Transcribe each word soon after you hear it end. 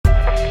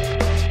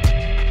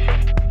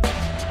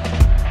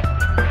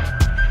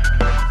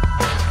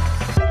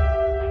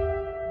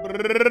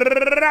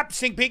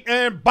Sneak peek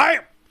and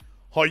bam!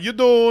 How you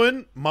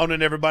doing?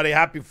 Morning, everybody.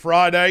 Happy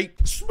Friday.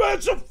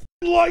 Smash the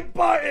like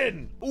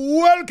button.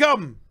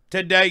 Welcome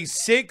to day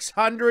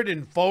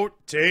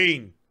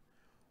 614.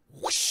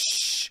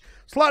 Whoosh.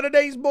 It's a lot of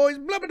days, boys.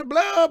 Blah, blah,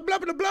 blah, blah,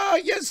 blah, blah.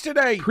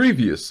 Yesterday.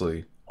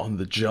 Previously on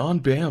the John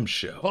Bam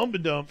Show. Pump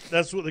and dump.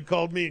 That's what they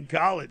called me in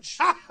college.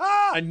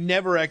 I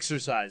never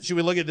exercised. Should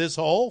we look at this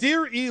hole?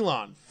 Dear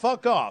Elon,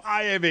 fuck off.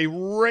 I have a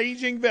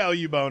raging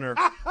value boner.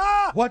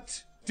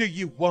 What do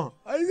you want?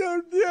 I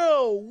don't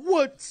know.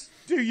 What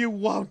do you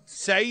want?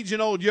 Sage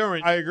and old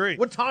urine. I agree.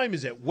 What time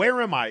is it?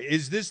 Where am I?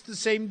 Is this the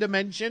same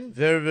dimension?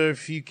 Very, very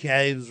few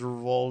caves or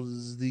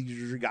walls.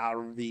 These gotta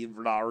be you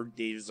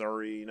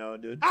know,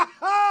 dude.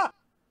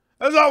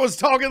 As I was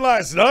talking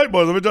last night,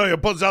 boy, let me tell you,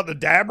 it puts out the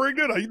dabbering,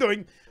 dude. How you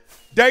doing?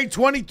 Day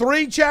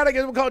 23, chat. I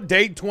guess we'll call it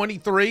day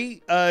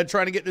 23.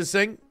 Trying to get this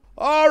thing.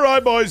 All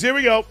right, boys, here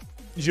we go.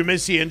 Did you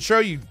miss the intro?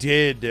 You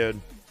did,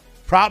 dude.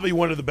 Probably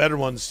one of the better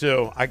ones,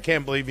 too. I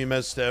can't believe you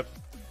missed it.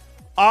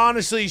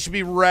 Honestly, you should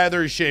be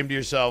rather ashamed of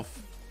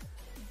yourself.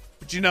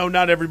 But, you know,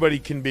 not everybody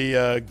can be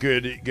a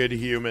good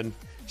human.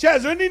 Chat,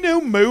 is there any new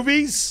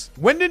movies?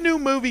 When do new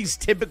movies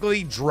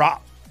typically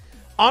drop?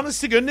 Honest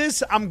to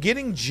goodness, I'm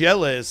getting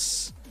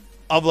jealous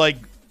of, like,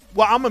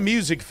 well, I'm a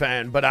music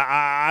fan, but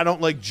I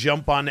don't, like,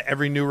 jump on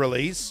every new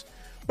release.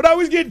 But I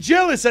always get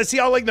jealous. I see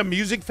all, like, the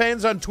music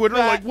fans on Twitter,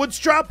 like, what's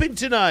dropping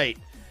tonight?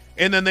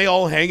 And then they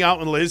all hang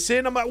out and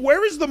listen. I'm like,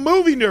 where is the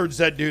movie nerds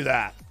that do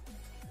that?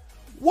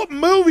 What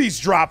movie's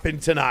dropping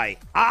tonight?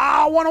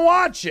 I want to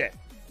watch it.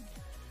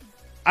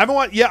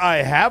 I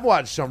have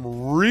watched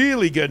some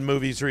really good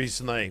movies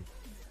recently.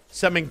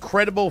 Some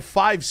incredible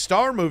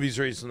 5-star movies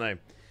recently.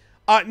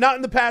 Not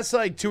in the past,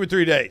 like, 2 or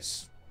 3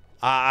 days.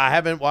 I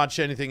haven't watched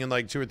anything in,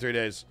 like, 2 or 3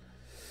 days.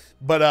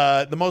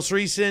 But the most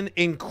recent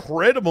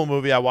incredible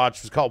movie I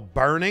watched was called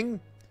Burning.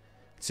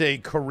 It's a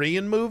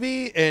Korean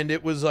movie, and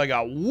it was like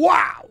a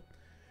wow.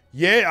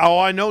 Yeah, oh,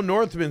 I know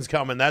Northman's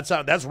coming. That's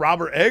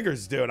Robert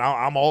Eggers doing.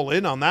 I'm all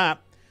in on that.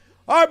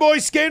 All right,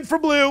 boys, scan for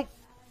blue.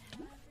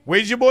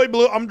 Where's your boy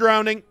Blue? I'm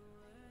drowning.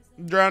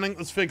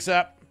 Let's fix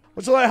that.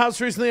 What's the lighthouse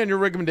recently on your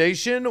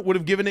recommendation? Would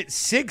have given it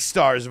 6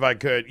 stars if I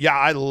could. Yeah,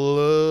 I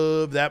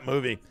love that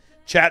movie.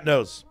 Chat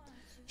knows.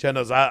 Chat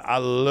knows. I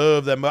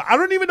love that movie. I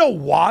don't even know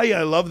why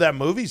I love that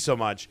movie so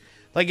much.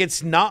 Like,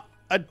 it's not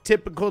a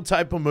typical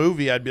type of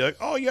movie. I'd be like,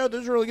 oh, yeah,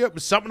 this is really good.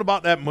 But something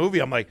about that movie,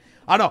 I'm like,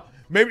 I don't know.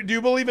 Maybe, do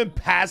you believe in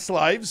past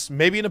lives?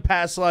 Maybe in a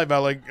past life,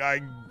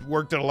 I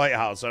worked at a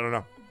lighthouse. I don't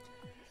know.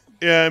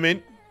 Yeah, I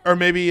mean, or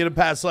maybe in a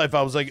past life,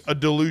 I was like a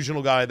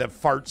delusional guy that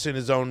farts in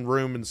his own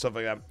room and stuff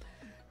like that.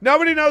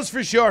 Nobody knows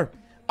for sure.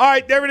 All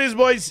right, there it is,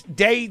 boys.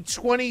 Day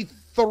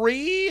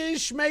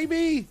 23-ish,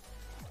 maybe,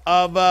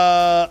 of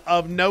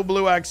no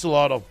blue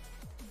axolotl.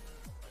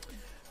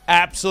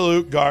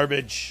 Absolute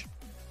garbage.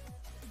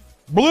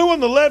 Blue on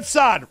the left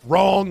side.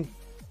 Wrong.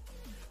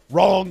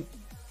 Wrong.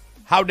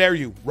 How dare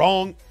you?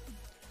 Wrong.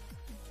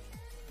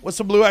 What's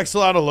the blue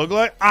axolotl look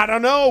like? I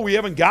don't know. We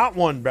haven't got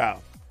one, bro.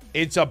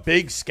 It's a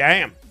big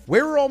scam.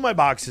 Where are all my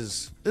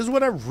boxes? This is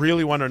what I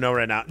really want to know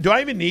right now. Do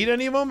I even need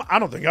any of them? I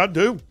don't think I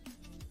do.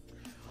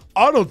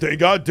 Got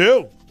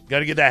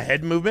to get that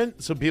head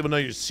movement so people know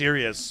you're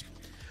serious.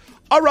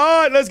 All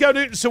right, let's go,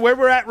 dude. So where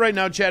we're at right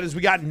now, chat, is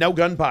we got no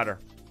gunpowder.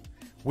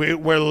 We're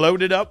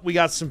loaded up. We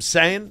got some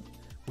sand.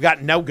 We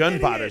got no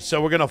gunpowder.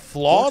 So we're going to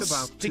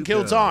floss to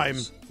kill time.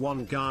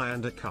 One guy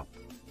and a cup.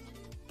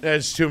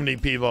 There's too many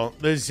people.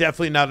 There's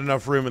definitely not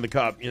enough room in the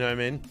cup. You know what I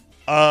mean?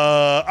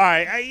 All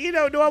right. You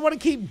know, do I want to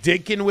keep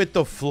dicking with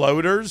the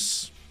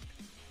floaters?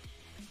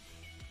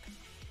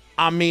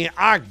 I mean,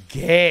 I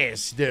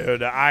guess,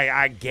 dude.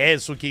 I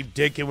guess we'll keep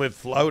dicking with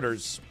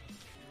floaters.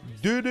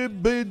 Look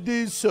at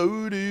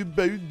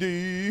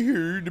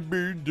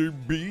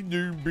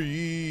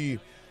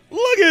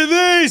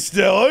this,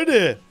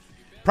 dude.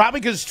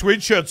 Probably because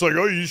Twitch chat's like,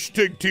 oh, you should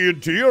take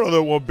TNT out of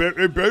that one bit.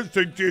 Hey, best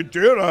take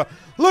TNT out.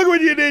 Look what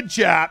you did,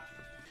 chat.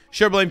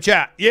 Sure, blame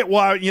chat. Yeah,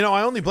 well, you know,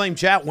 I only blame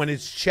chat when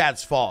it's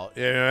chat's fault.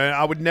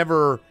 I would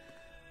never,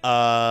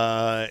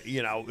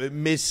 you know,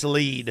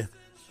 mislead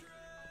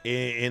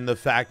in the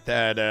fact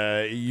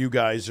that you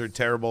guys are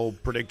terrible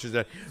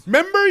predictors.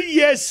 Remember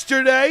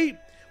yesterday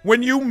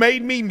when you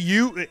made me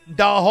mute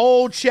the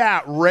whole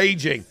chat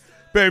raging?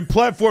 Bam,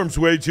 platform's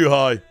way too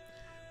high.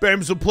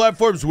 Bam, the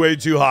platform's way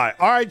too high.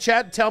 All right,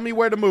 chat, tell me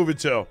where to move it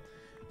to.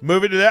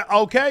 Move it to there?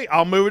 Okay,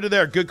 I'll move it to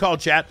there. Good call,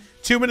 chat.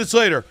 2 minutes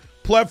later,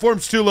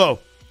 platform's too low.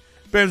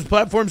 Bam's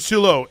platform's too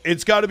low.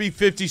 It's got to be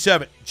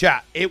 57.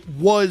 Chat, it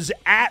was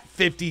at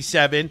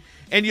 57,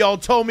 and y'all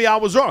told me I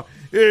was wrong.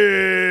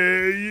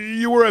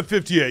 You were at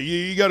 58.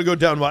 You got to go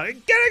down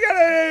one.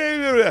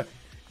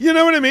 You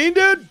know what I mean,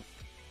 dude?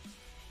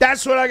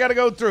 That's what I got to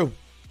go through.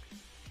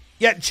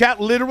 Yeah, chat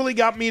literally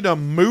got me to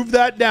move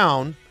that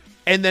down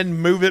and then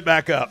move it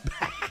back up.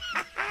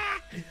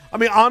 I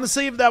mean,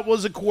 honestly, if that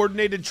was a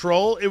coordinated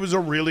troll, it was a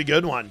really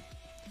good one.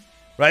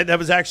 Right? That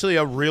was actually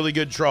a really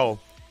good troll.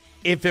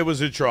 If it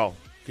was a troll.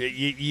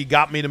 You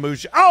got me to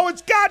move. Oh,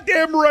 it's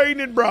goddamn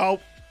raining, bro.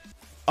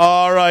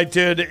 All right,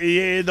 dude.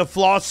 The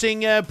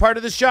flossing part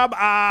of this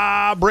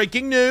job.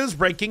 Breaking news.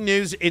 Breaking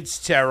news. It's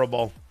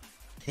terrible.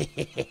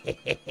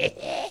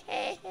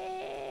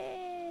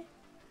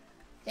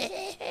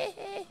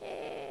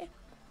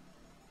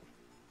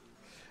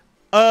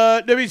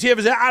 WTF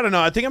is that? I don't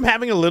know. I think I'm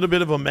having a little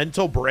bit of a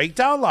mental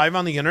breakdown live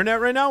on the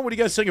internet right now. What do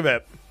you guys think of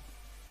it?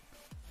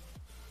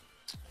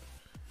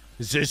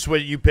 Is this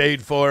what you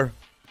paid for?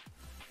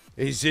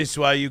 Is this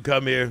why you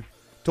come here?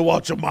 To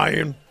watch a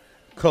man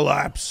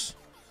collapse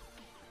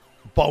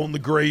upon the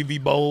gravy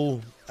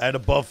bowl at a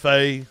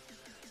buffet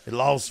in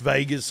Las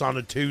Vegas on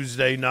a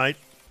Tuesday night?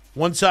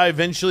 Once I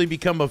eventually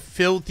become a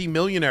filthy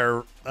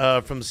millionaire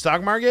from the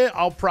stock market,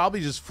 I'll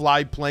probably just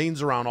fly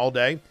planes around all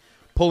day,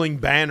 pulling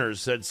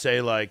banners that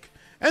say, like,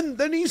 and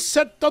then he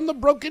sat on the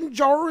broken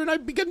jar and I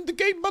began to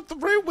gain but the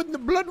fruit when the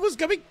blood was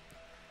coming.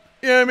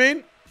 You know what I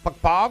mean? Pog,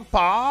 pog,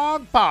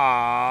 pog,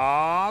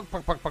 pog,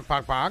 pog, pog, pog,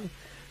 pog, pog.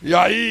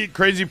 Yeah,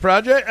 crazy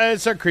project.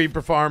 It's our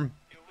creeper farm.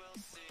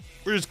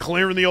 We're just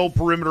clearing the old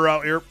perimeter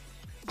out here.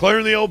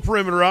 Clearing the old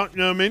perimeter out, you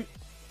know what I mean?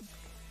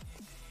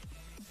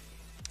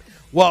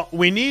 Well,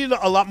 we need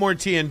a lot more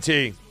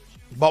TNT,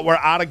 but we're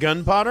out of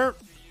gunpowder.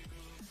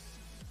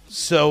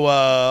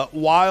 So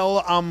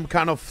while I'm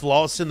kind of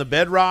flossing the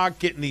bedrock,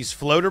 getting these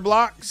floater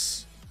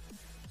blocks,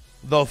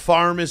 the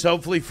farm is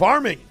hopefully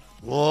farming.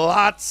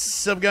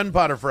 Lots of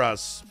gunpowder for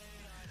us.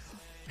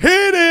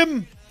 Hit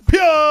him!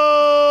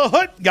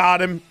 Pure!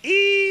 Got him.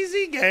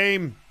 Easy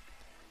game.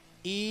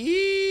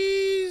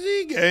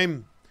 Easy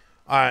game.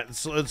 All right,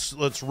 so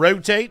let's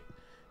rotate.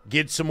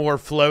 Get some more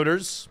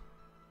floaters.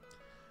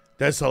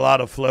 That's a lot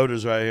of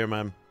floaters right here,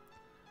 man.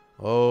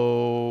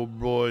 Oh,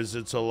 boys,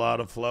 it's a lot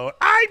of float.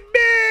 I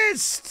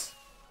missed!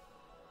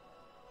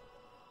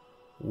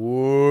 Whoa.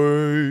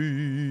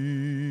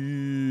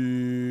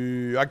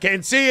 I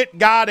can't see it.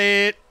 Got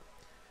it.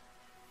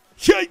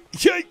 Shake,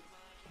 shake,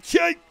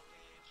 shake.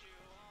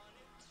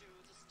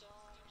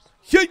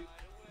 Shake.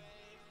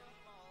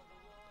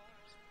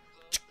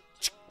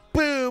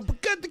 Boom.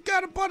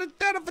 Got upon it.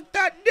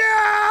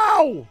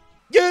 No!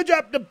 You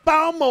dropped the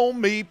bomb on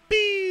me.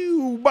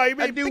 Pew,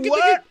 baby. I do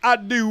what? I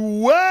do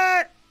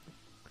what?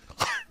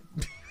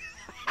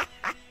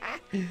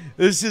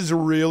 This is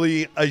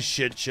really a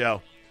shit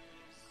show.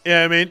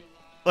 Yeah, I mean,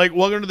 like,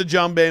 welcome to the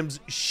John Bam's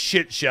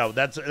shit show.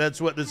 That's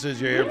what this is.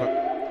 You're here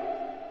for.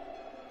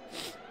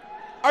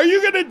 Are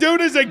you gonna do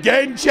this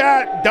again,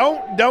 chat?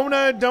 Don't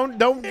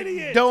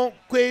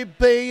quit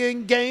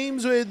playing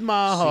games with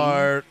my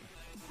heart.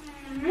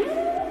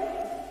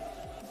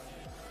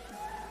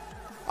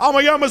 Oh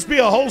my God, must be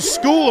a whole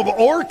school of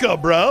orca,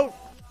 bro.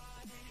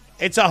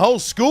 It's a whole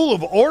school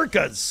of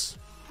orcas.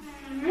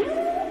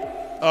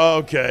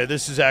 Okay,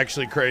 this is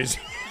actually crazy.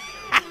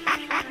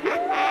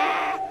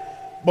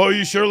 Boy,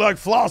 you sure like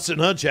flossing,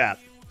 huh, chat?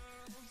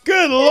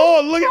 Good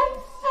Lord, look at...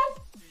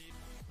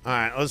 All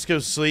right, let's go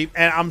sleep.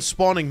 And I'm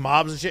spawning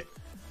mobs and shit.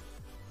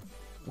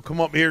 We'll come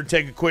up here and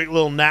take a quick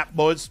little nap,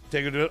 boys.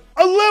 Take a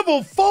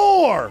level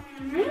 4!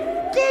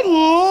 Good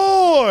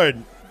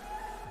Lord!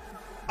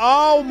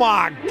 Oh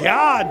my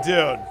God,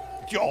 dude.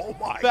 Oh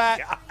my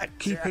God.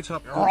 Keep it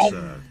up,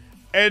 sir.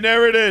 And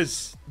there it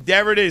is.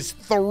 There it is.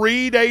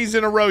 3 days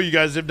in a row you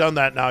guys have done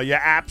that now. You're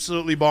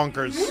absolutely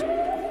bonkers.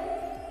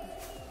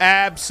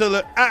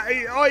 Absolute.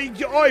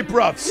 Oi,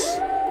 bruffs.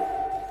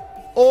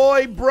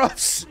 Oi,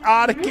 bruffs.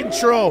 Out of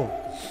control.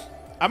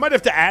 I might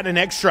have to add an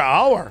extra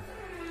hour.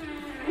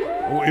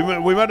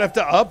 We might have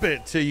to up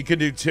it so you can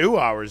do 2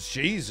 hours.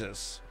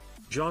 Jesus.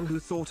 John, who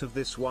thought of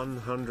this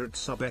 100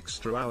 sub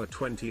extra hour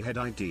 20 head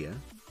idea?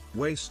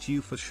 Waste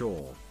you for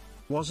sure.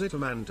 Was it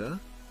Amanda?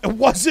 It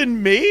wasn't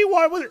me?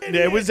 Why was it?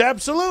 It was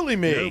absolutely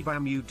me. No,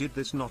 Bam, you did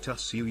this, not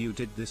us. You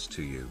did this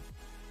to you.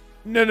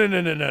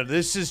 No.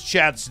 This is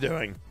chat's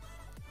doing.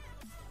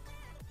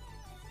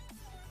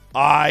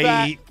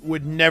 I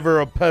would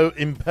never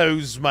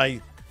impose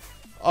my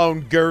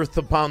own girth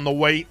upon the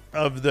weight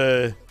of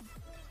the...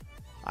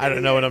 I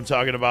don't know what I'm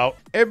talking about.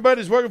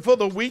 Everybody's working for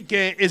the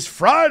weekend. It's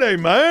Friday,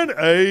 man.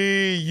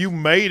 Hey, you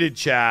made it,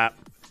 chat.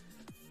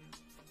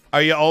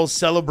 Are you all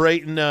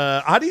celebrating?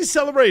 How do you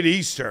celebrate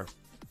Easter?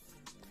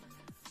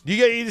 Do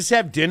you just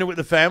have dinner with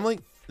the family?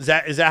 Is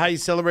that how you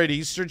celebrate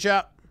Easter,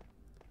 chat?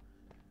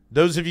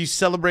 Those of you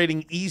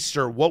celebrating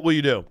Easter, what will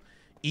you do?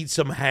 Eat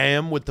some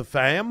ham with the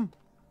fam?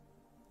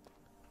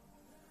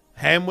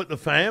 Ham with the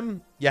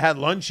fam? You had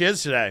lunch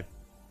yesterday.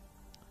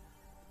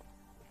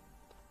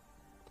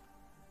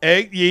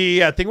 Egg?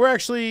 Yeah, I think we're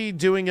actually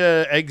doing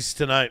eggs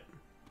tonight.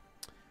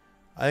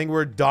 I think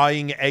we're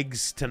dyeing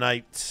eggs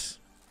tonight.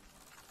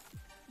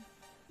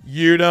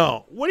 You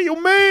know. What do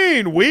you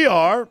mean? We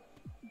are.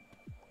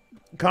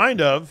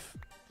 Kind of.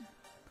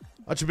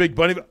 That's a big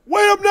bunny.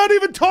 Wait, I'm not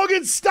even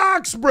talking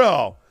stocks,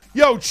 bro.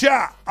 Yo,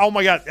 chat. Oh,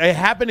 my God. It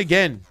happened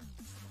again.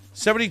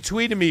 Somebody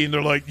tweeted me, and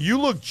they're like, you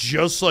look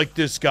just like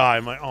this guy.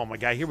 I'm like, oh, my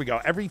God. Here we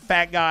go. Every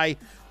fat guy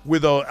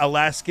with an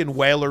Alaskan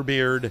whaler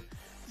beard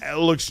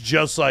looks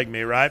just like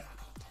me, right?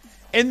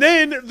 And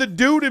then the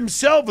dude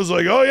himself was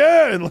like, oh,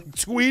 yeah, and like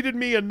tweeted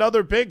me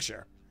another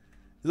picture.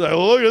 He's like,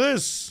 look at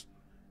this.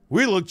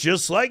 We look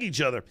just like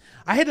each other.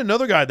 I had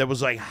another guy that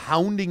was like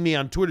hounding me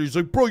on Twitter. He's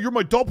like, bro, you're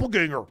my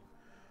doppelganger.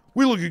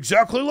 We look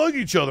exactly like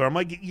each other. I'm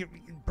like,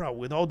 bro,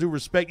 with all due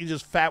respect, you're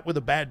just fat with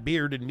a bad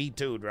beard, and me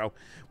too, bro.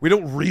 We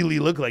don't really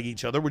look like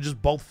each other. We're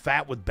just both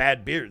fat with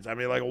bad beards. I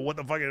mean, like, what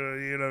the fuck, you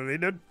know what I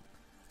mean, dude?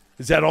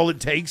 Is that all it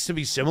takes to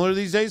be similar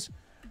these days?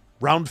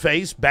 Round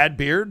face, bad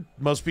beard,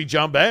 must be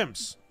John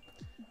Bams.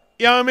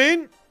 You know what I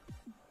mean?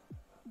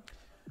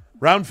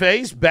 Round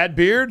face, bad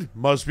beard,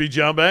 must be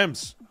John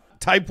Bams.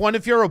 Type 1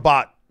 if you're a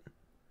bot.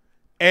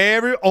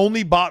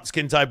 Only bots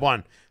can type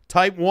 1.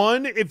 Type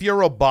 1 if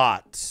you're a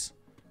bot.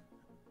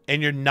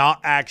 And you're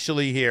not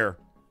actually here.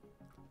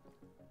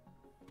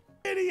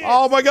 Idiot.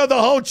 Oh my god, the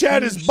whole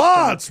chat is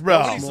bots,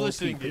 bro. Nobody's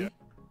listening to you.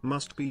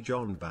 Must be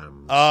John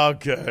Bams.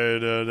 Okay,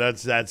 dude,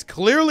 that's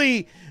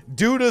clearly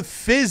due to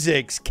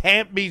physics.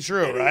 Can't be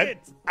true, Idiot. Right?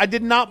 I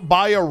did not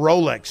buy a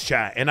Rolex,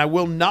 chat, and I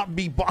will not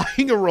be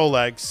buying a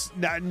Rolex,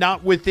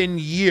 not within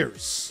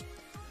years.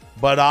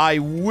 But I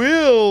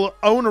will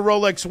own a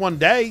Rolex one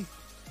day.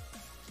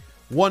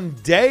 One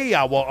day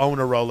I will own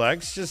a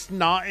Rolex, just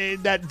not,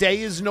 that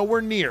day is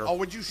nowhere near. Oh,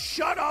 would you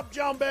shut up,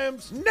 John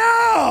Bams?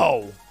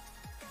 No!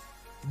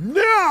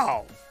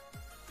 No!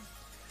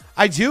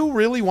 I do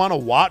really want to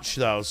watch,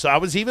 though. So I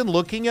was even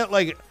looking at,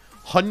 like,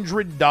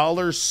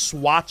 $100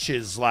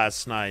 swatches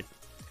last night.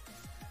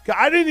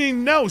 I didn't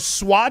even know.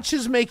 Swatch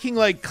is making,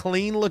 like,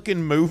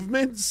 clean-looking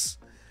movements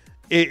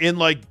in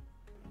like,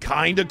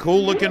 kind of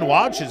cool-looking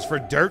watches for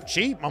dirt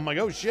cheap. I'm like,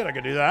 oh, shit, I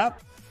could do that.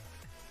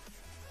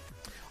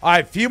 All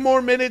right, few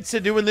more minutes to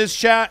doing this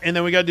chat, and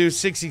then we got to do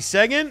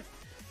 60-second,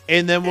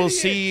 and then we'll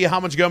see how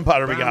much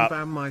gunpowder we got.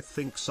 Bam, I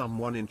think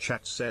someone in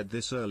chat said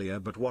this earlier,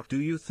 but what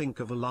do you think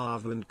of a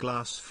lava and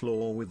glass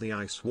floor with the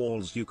ice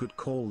walls? You could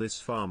call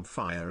this farm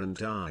fire and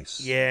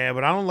ice. Yeah,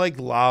 but I don't like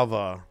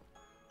lava.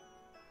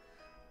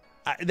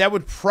 That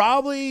would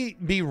probably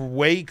be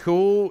way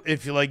cool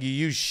if you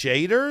use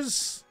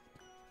shaders.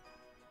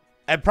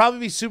 It'd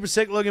probably be super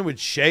sick looking with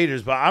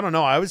shaders, but I don't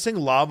know. I always think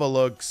lava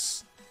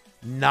looks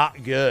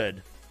not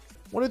good.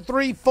 1, 2,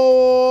 3,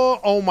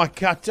 4. Oh my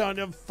god,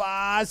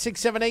 5, 6,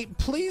 7, 8.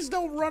 Please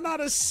don't run out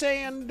of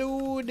sand,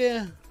 dude.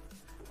 I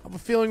have a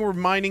feeling we're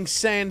mining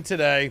sand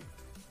today.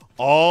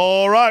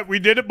 All right, we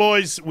did it,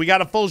 boys. We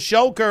got a full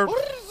shulker.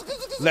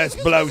 Let's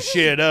blow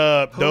shit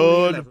up,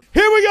 dude.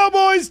 Here we go,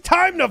 boys.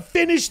 Time to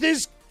finish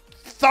this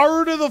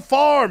third of the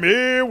farm.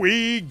 Here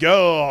we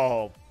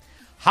go.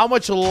 How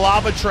much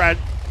lava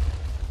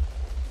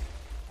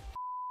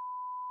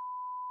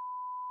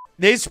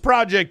This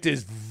project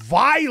is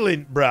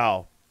violent,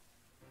 bro.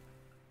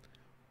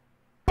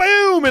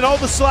 Boom, and all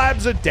the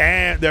slabs are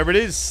down. There it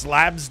is,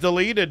 slabs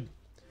deleted.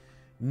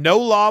 No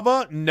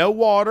lava, no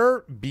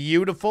water.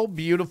 Beautiful,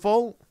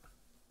 beautiful.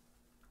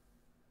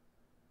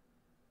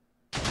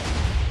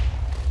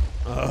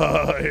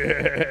 Oh,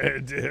 yeah,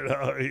 dude.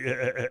 Oh,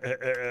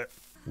 yeah.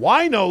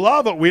 Why no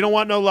lava? We don't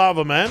want no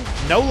lava, man.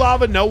 No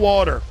lava, no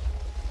water.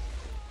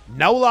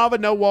 No lava,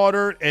 no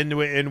water, and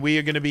we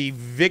are going to be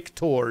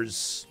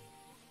victors.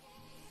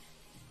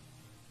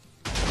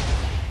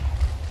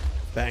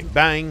 Bang,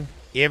 bang.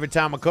 Every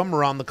time I come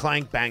around the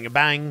clank, bang,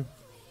 bang.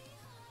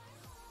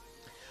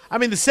 I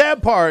mean, the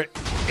sad part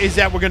is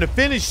that we're going to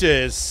finish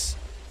this,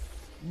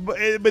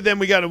 but then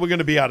we're going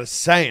to be out of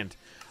sand.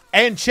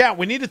 And chat,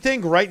 we need to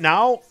think right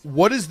now,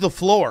 what is the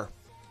floor?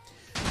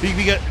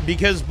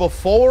 Because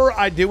before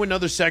I do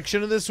another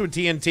section of this with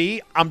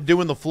TNT, I'm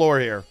doing the floor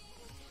here.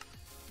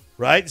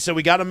 Right? So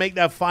we got to make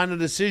that final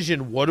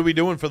decision. What are we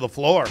doing for the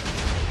floor?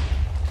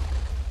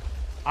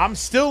 I'm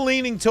still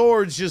leaning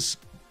towards just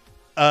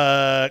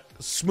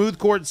smooth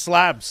quartz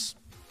slabs.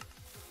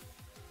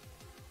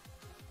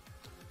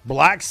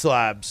 Black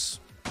slabs.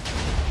 I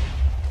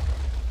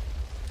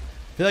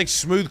feel like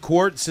smooth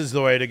quartz is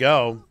the way to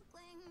go.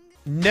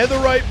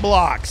 Netherite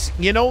blocks.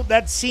 You know,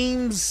 that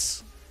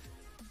seems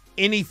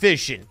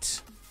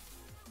inefficient.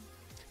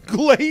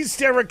 Glazed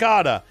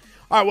terracotta.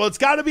 All right, well, it's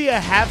got to be a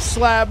half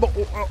slab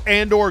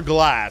and or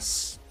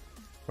glass.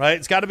 Right?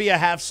 It's got to be a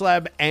half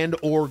slab and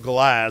or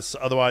glass.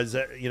 Otherwise,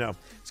 you know,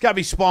 it's got to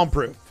be spawn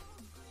proof.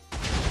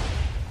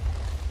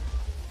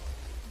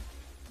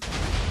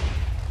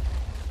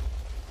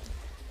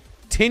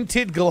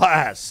 Tinted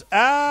glass.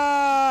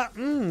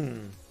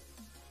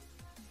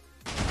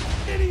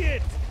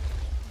 Idiot.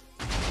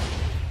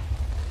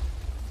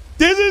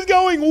 This is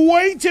going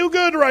way too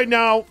good right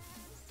now.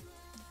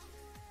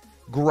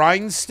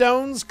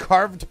 Grindstones,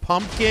 carved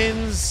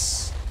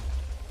pumpkins.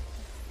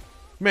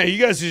 Man, you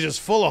guys are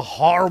just full of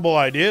horrible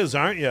ideas,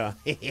 aren't you?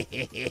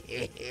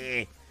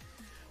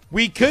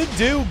 We could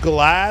do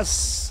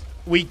glass.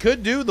 We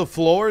could do the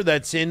floor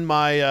that's in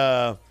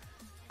my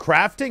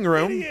crafting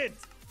room. Idiot.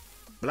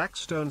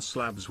 Blackstone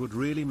slabs would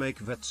really make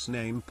Vet's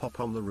name pop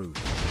on the roof.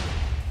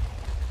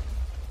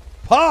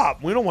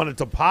 Pop? We don't want it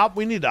to pop.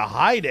 We need to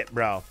hide it,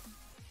 bro.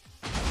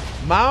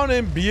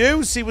 Mountain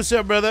Busey, what's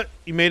up, brother?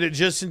 You made it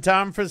just in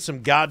time for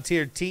some God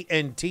tier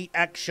TNT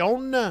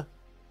action,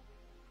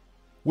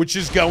 which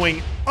is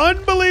going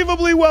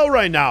unbelievably well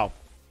right now.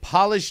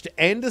 Polished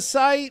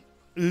andesite?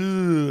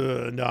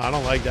 Ugh, no, I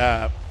don't like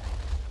that.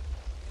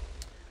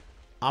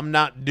 I'm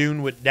not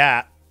doing with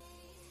that.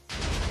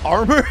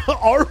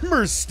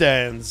 Armor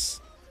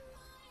stands.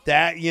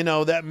 That, you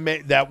know,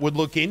 that would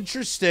look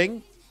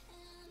interesting.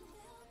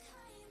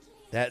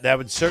 That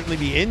would certainly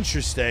be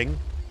interesting.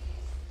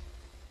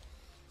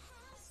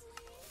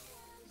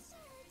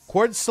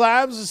 Quartz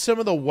slabs is some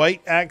of the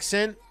white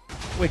accent.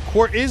 Wait,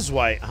 quartz is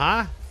white,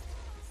 huh?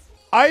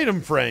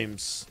 Item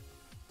frames.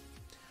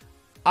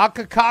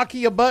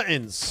 Akakakia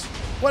buttons.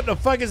 What the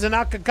fuck is an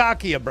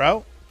Akakakia,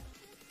 bro?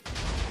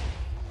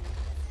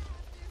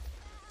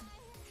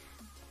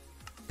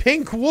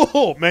 Pink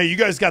wool. Man, you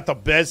guys got the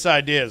best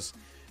ideas.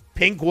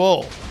 Pink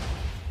wool.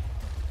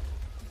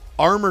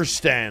 Armor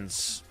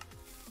stands.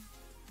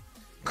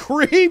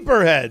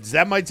 Creeper heads.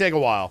 That might take a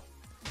while.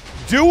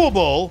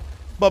 Doable,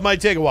 but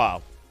might take a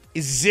while.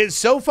 Is it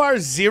so far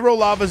 0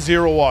 lava,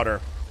 0 water?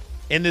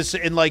 In this,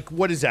 in like,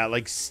 what is that?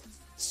 Like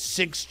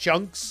 6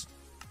 chunks?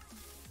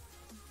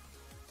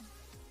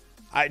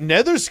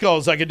 Nether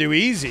skulls I could do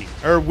easy.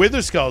 Or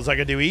wither skulls I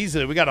could do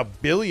easily. We got 1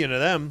 billion of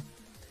them.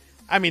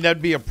 I mean,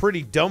 that'd be a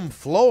pretty dumb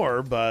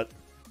floor, but...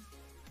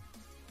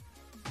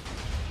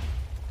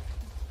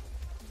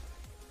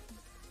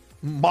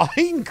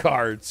 Mine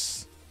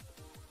carts.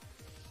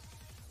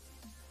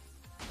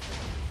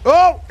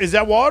 Oh, is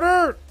that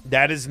water?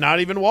 That is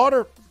not even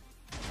water.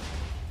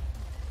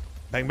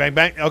 Bang, bang,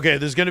 bang. Okay,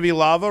 there's going to be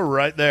lava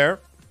right there.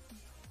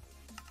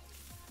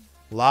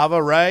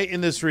 Lava right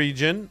in this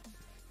region.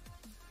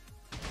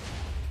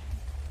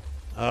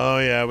 Oh,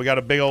 yeah, we got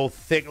a big old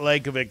thick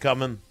lake of it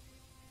coming.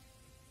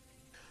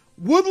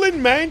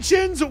 Woodland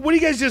mansions? What are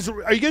you guys just...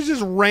 Are you guys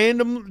just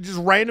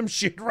random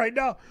shit right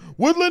now?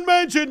 Woodland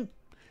mansion.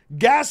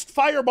 Gassed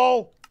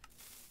fireball.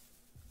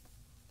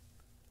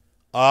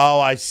 Oh,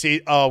 I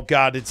see. Oh,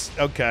 God, it's...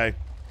 Okay.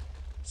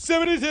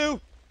 72.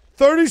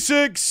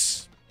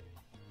 36.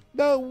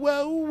 No,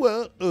 whoa,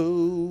 whoa,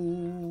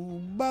 oh.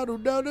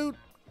 Ba-do-da-do.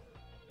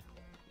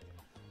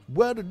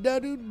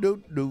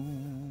 Wa-do-da-do-do-do.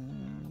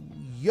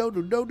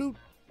 Yo-do-do-do.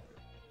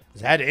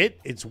 Is that it?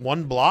 It's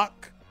one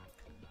block?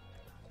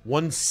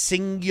 One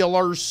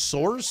singular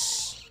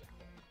source?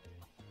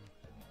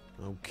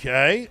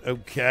 Okay,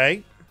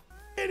 okay.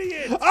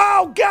 Idiot.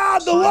 Oh,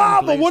 God, the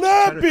lava! What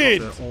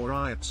happened?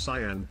 Or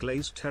cyan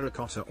glazed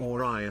terracotta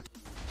or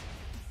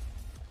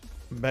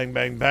Bang,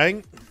 bang,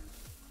 bang.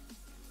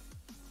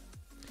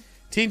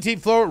 TNT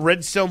floor,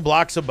 redstone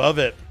blocks above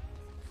it.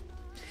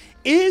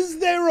 Is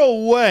there a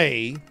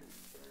way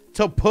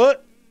to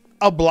put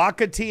a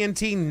block of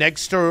TNT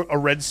next to a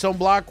redstone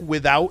block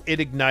without it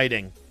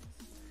igniting?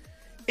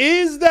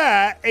 Is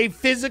that a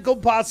physical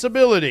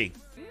possibility?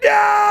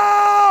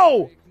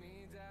 No!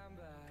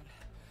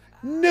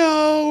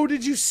 No!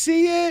 Did you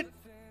see it?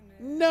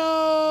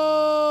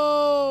 No!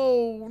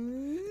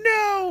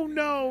 No,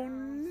 no,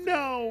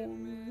 no,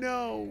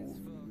 no,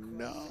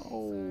 no.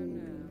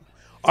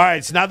 All right,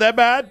 it's not that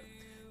bad.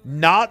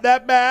 Not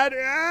that bad.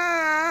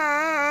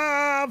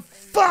 Ah,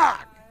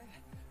 fuck!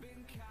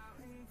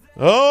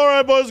 All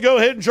right, boys, go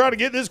ahead and try to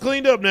get this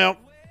cleaned up now.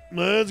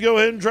 Let's go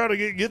ahead and try to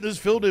get this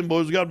filled in,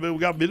 boys. We got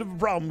a bit of a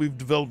problem we've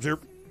developed here.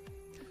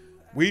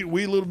 We a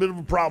little bit of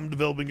a problem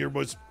developing here,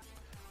 boys.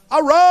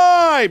 All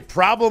right,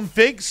 problem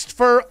fixed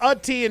for a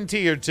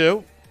TNT or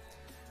two.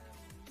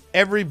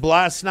 Every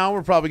blast now,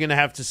 we're probably going to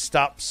have to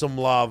stop some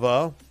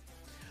lava.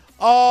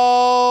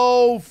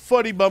 Oh,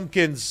 fuddy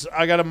bumpkins.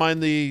 I got to mine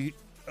the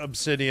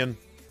obsidian.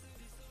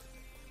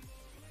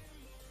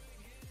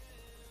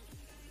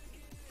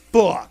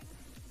 Fuck.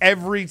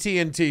 Every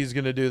TNT is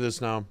going to do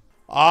this now.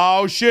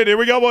 Oh, shit. Here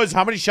we go, boys.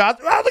 How many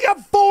shots? I only got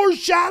 4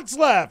 shots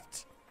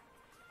left.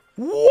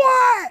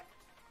 What?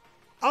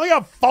 I only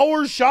got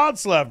 4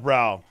 shots left,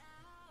 bro.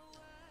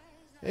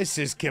 This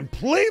is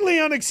completely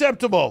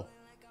unacceptable.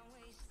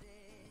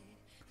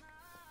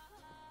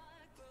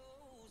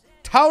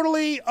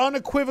 Totally,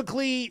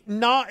 unequivocally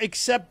not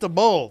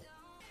acceptable.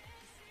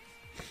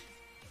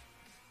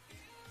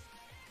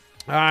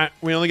 All right.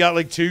 We only got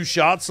like 2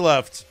 shots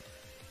left.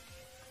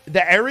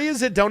 The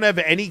areas that don't have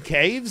any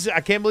caves,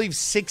 I can't believe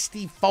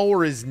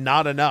 64 is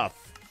not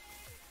enough.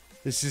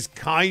 This is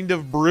kind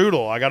of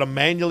brutal. I got to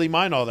manually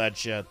mine all that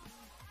shit.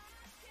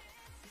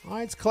 All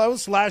right, it's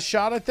close. Last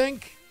shot, I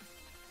think.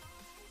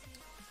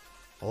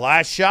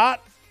 Last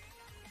shot.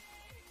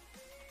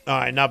 All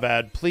right, not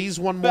bad. Please,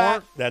 one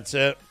more. That's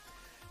it.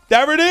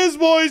 There it is,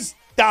 boys.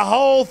 The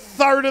whole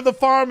third of the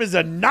farm is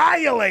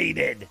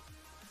annihilated.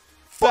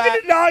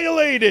 Fucking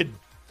annihilated.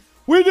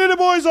 We did it,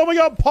 boys. Oh, my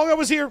God. Ponga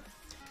was here.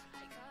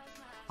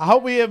 I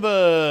hope we have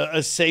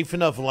a safe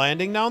enough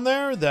landing down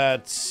there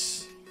that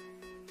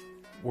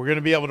we're going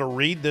to be able to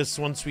read this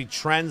once we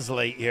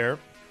translate here.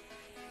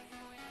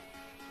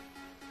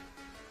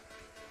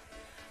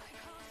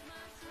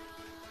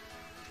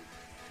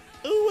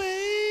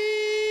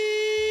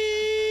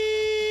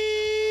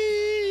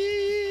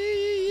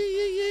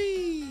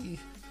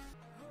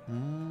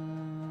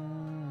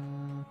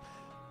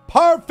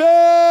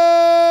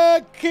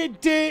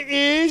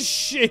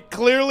 Perfect-ish.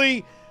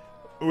 Clearly,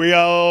 we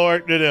got a little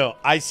work to do.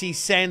 I see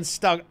sand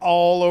stuck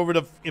all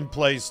over in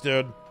place,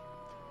 dude.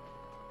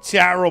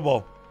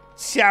 Terrible.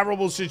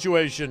 terrible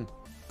situation.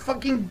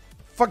 Fucking,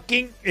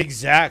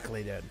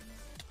 exactly, dude.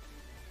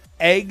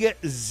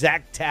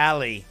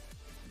 Exactly.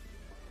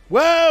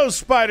 Whoa,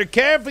 Spider,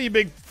 careful, you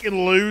big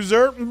fucking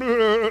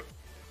loser.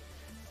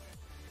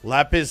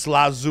 Lapis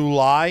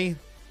lazuli.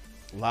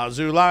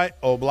 Lazuli,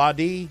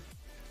 obladi,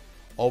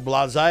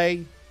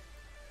 oblaze.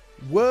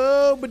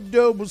 Whoa, but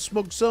double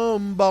smoke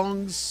some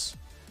bongs.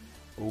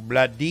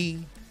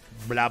 Obladi,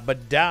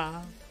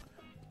 blabada.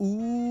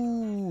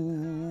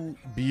 Ooh,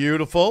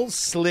 beautiful.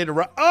 Slid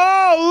around.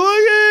 Oh,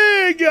 look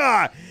at it,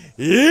 guy.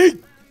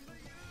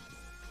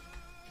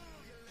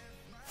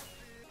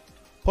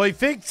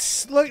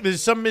 Perfect. Look,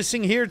 there's some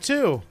missing here,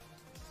 too.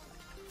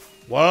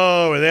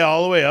 Whoa, are they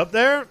all the way up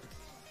there?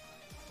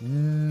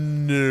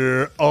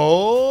 No.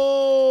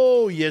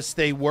 Oh, yes,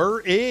 they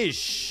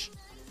were-ish.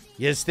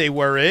 Yes, they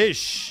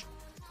were-ish.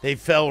 They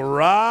fell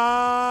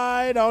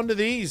right onto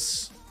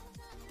these.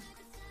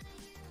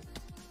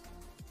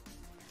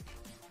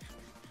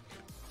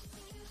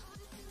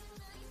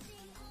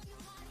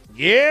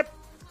 Yep.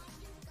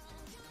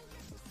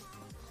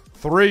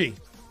 3.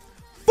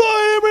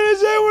 5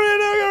 minutes in, we're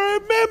not gonna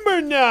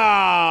remember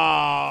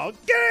now.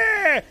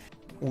 Get it.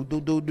 Oh,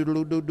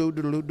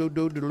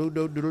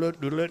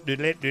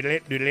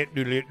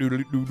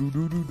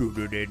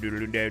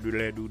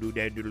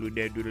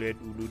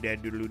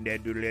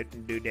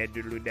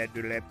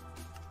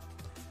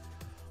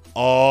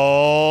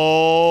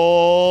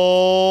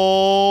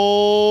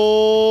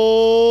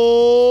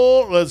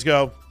 let's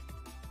go.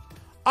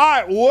 All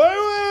right,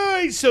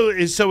 wait. So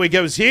it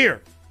goes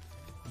here.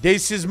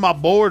 This is my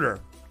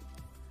border.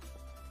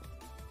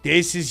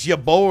 This is your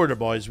border,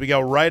 boys. We go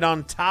right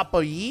on top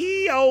of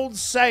ye old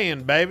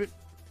sand, baby.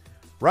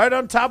 Right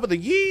on top of the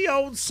ye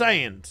old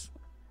sand.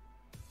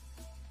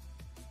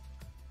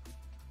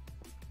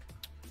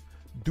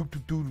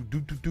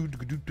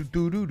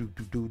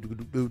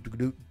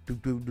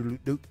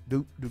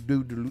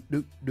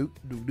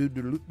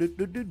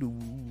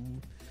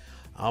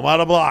 I'm out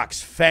of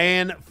blocks.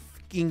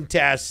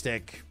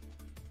 Fan-fucking-tastic.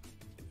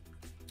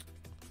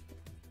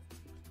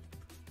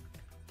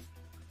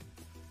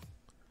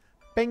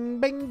 Bing,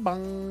 bing,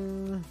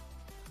 bong.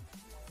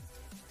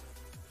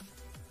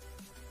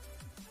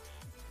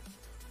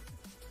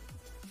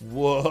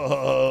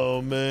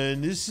 Whoa,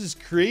 man. This is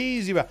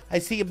crazy. I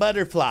see a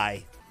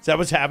butterfly. Is that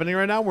what's happening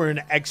right now? We're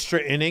in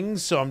extra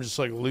innings, so I'm just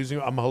like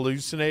losing. I'm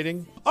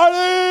hallucinating. All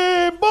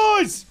right,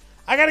 boys.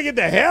 I got to get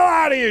the hell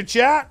out of here,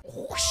 chat.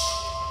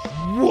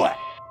 What?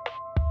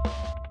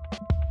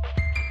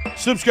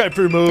 Subscribe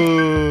for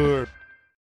more.